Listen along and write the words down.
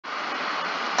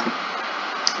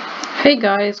Hey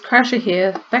guys, Crasher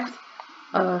here, back,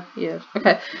 yeah,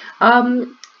 okay,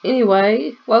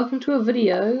 anyway, welcome to a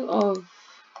video of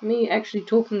me actually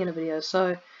talking in a video.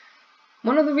 So,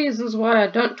 one of the reasons why I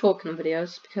don't talk in videos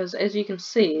is because, as you can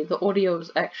see, the audio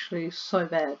is actually so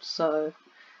bad. So,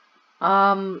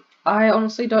 I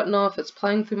honestly don't know if it's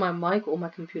playing through my mic or my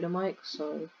computer mic,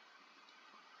 so,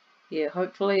 yeah,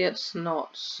 hopefully it's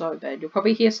not so bad. You'll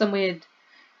probably hear some weird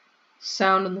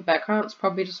sound in the background. It's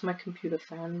probably just my computer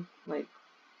fan, like,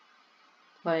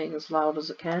 playing as loud as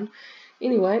it can.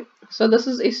 Anyway, so this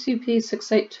is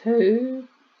SCP-682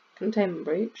 Containment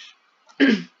Breach.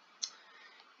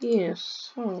 Yes,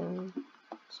 so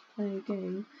let's play a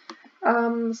game.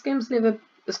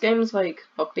 This game's like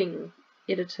not being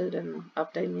edited and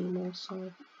updated anymore,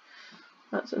 so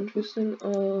that's interesting.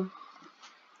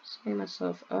 Say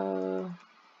myself, oh,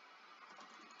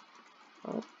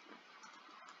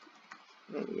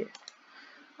 yeah.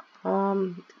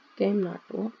 Game night,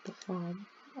 what the fuck?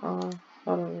 I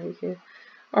don't really care.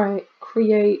 Alright,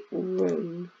 create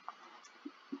room.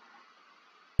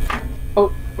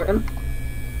 Oh, we're in.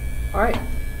 Alright,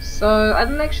 so I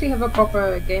didn't actually have a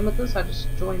proper game with this, I just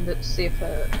joined it to see if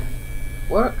it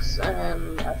works,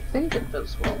 and I think it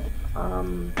does well.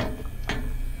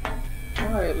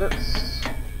 Alright, let's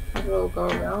have a little go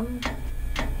around,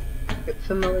 get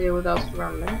familiar with our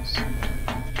surroundings.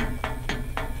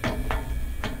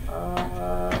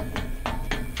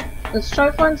 Let's try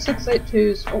to find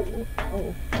 682's.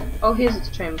 Oh, here's its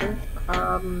chamber.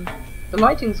 The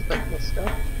lighting's a bit messed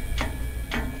up.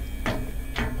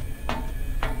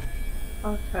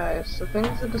 Okay, so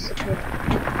things are disappearing.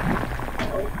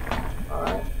 Oh,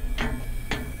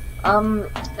 alright.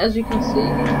 As you can see,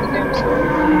 the game's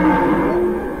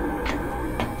going.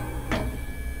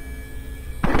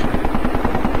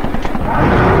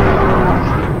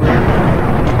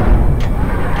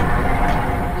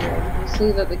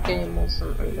 See that the game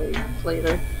wasn't really played.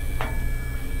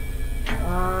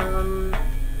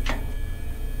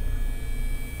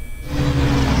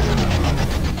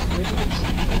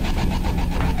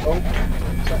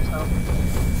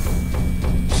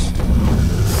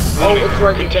 Oh, it's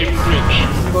right here. Containment breach.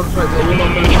 Looks right there. All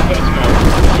non-merchant personnel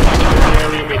evacuate the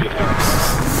area immediately.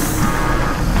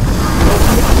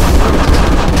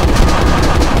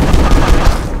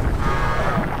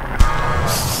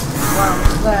 Wow,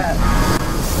 what's that?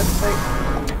 Let's see.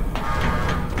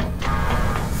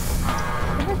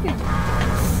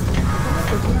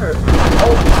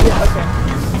 Oh, yeah, okay.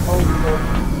 Oh, Lord.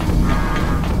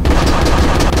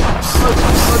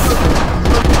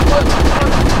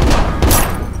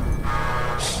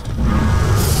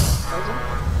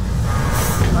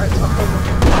 Alright, it's up over.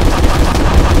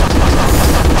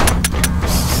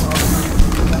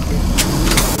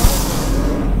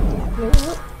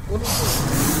 What is this?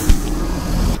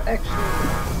 Actually,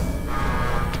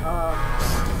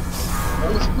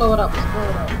 well, let's blow it up, let's blow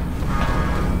it up.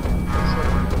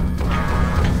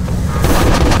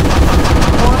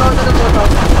 Oh no, it didn't work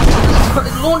out. It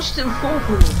launched him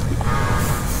forward.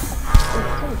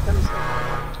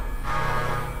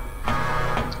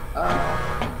 I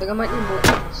think I might need more.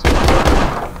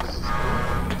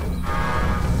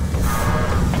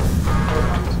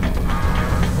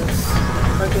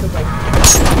 Try to get away.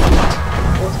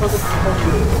 Let's focus on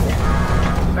the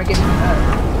if I get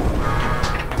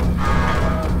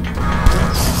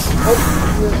oh,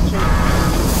 here's change.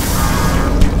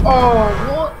 Oh,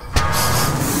 what?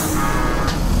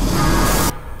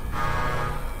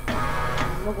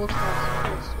 Mobile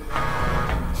task.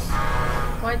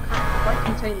 Why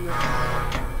contain this?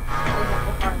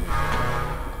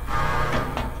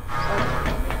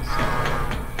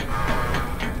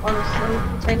 Honestly,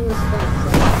 containing this thing is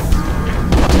run.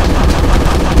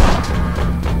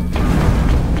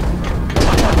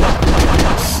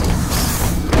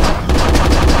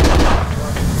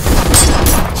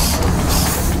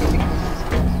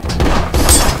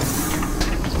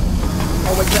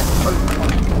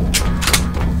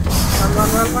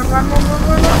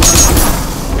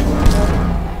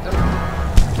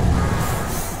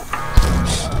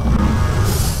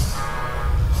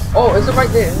 Oh, is it right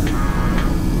there? I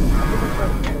think it's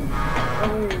right there.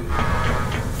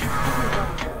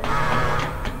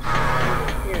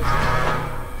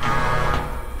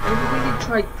 Maybe we need to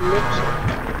try glitching.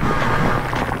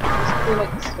 I just feel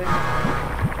like this thing.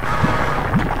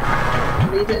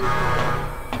 Leave it in here.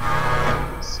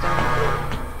 Stand there.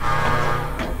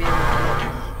 Maybe it'll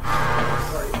glitch.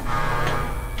 Right.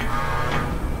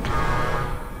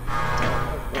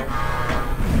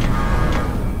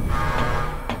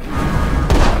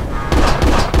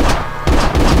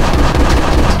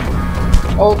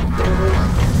 Oh, there it is.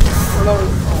 Hello.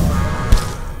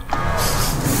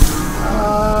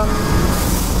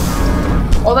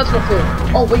 Oh, that's not fair.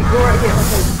 Oh, wait, you're right here. Okay,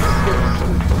 this is good.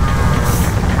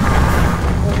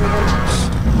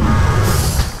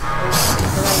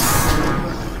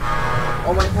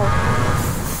 Oh my god.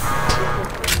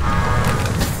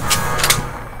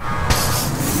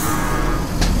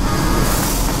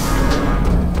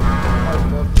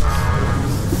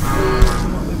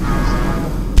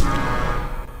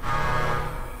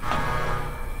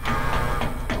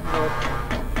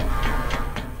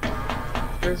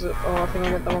 Where's it? Oh, I think I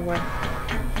went the wrong way.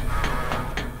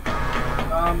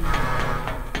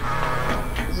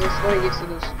 Is this way? Yes, it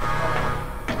is.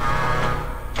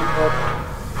 Oh god.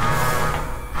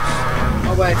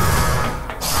 Oh wait.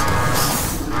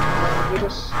 We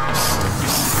just...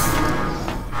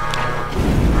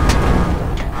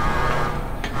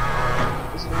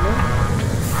 Is it in there?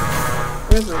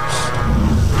 Where is it?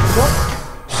 What?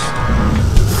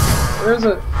 Where is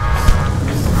it?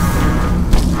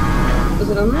 Is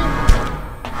it in there?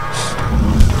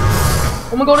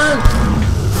 Oh my god, it is!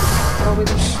 Oh, wait.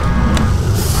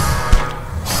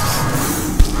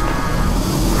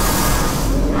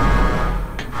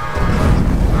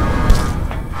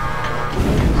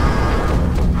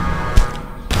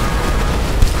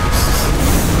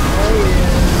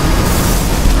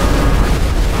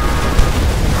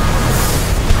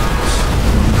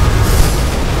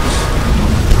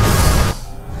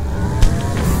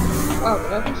 Wow,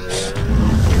 that is...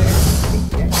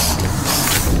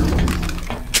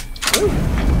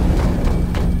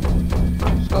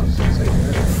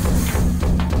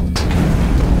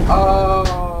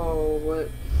 Oh, what?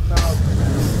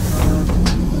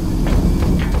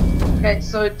 Okay,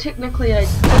 so technically I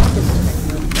did get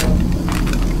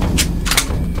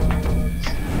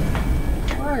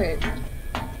Right.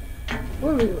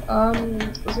 Whoa,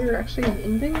 was there actually an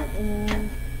ending? Or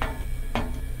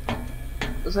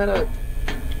was that a...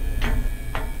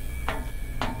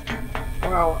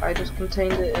 Wow, I just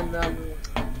contained it in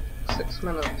 6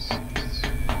 minutes.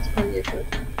 It's pretty epic.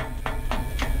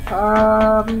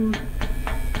 I'm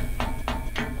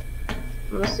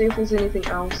gonna see if there's anything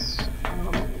else.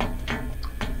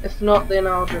 If not, then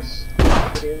I'll just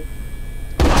video.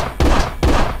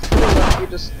 It's pretty much you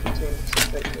just contain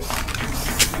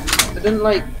 682. It didn't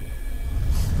like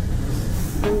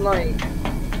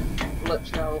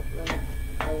glitch out, then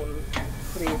I wouldn't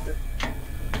pretty epic.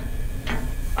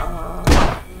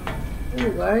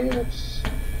 Anyway, let's...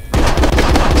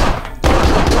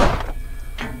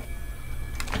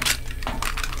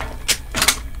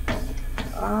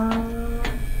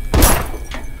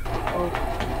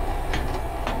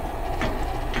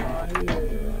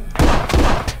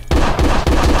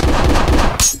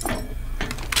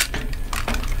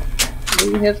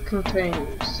 We have contained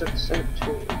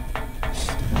 682,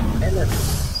 and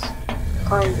it's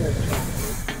kind of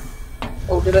chunky.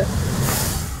 Oh, did it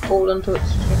fall into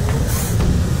its chunky?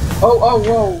 Oh,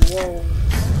 whoa.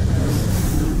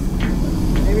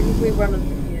 Maybe if we run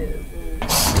into here, we'll...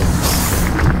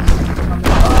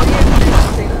 Oh, yeah, we can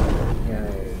see that.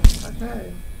 Yay, okay.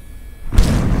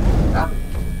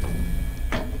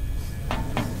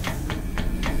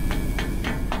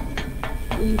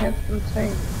 We have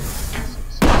contained.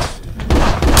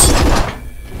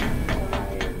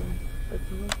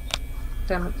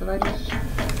 Damn it, did I just...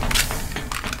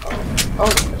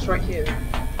 Oh, it's right here.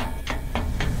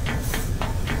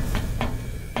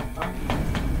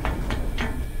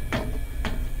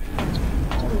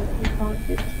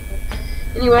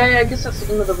 Anyway, I guess that's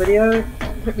the end of the video.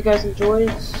 Hope you guys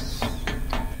enjoyed.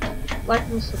 Like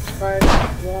and subscribe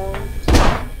if you want.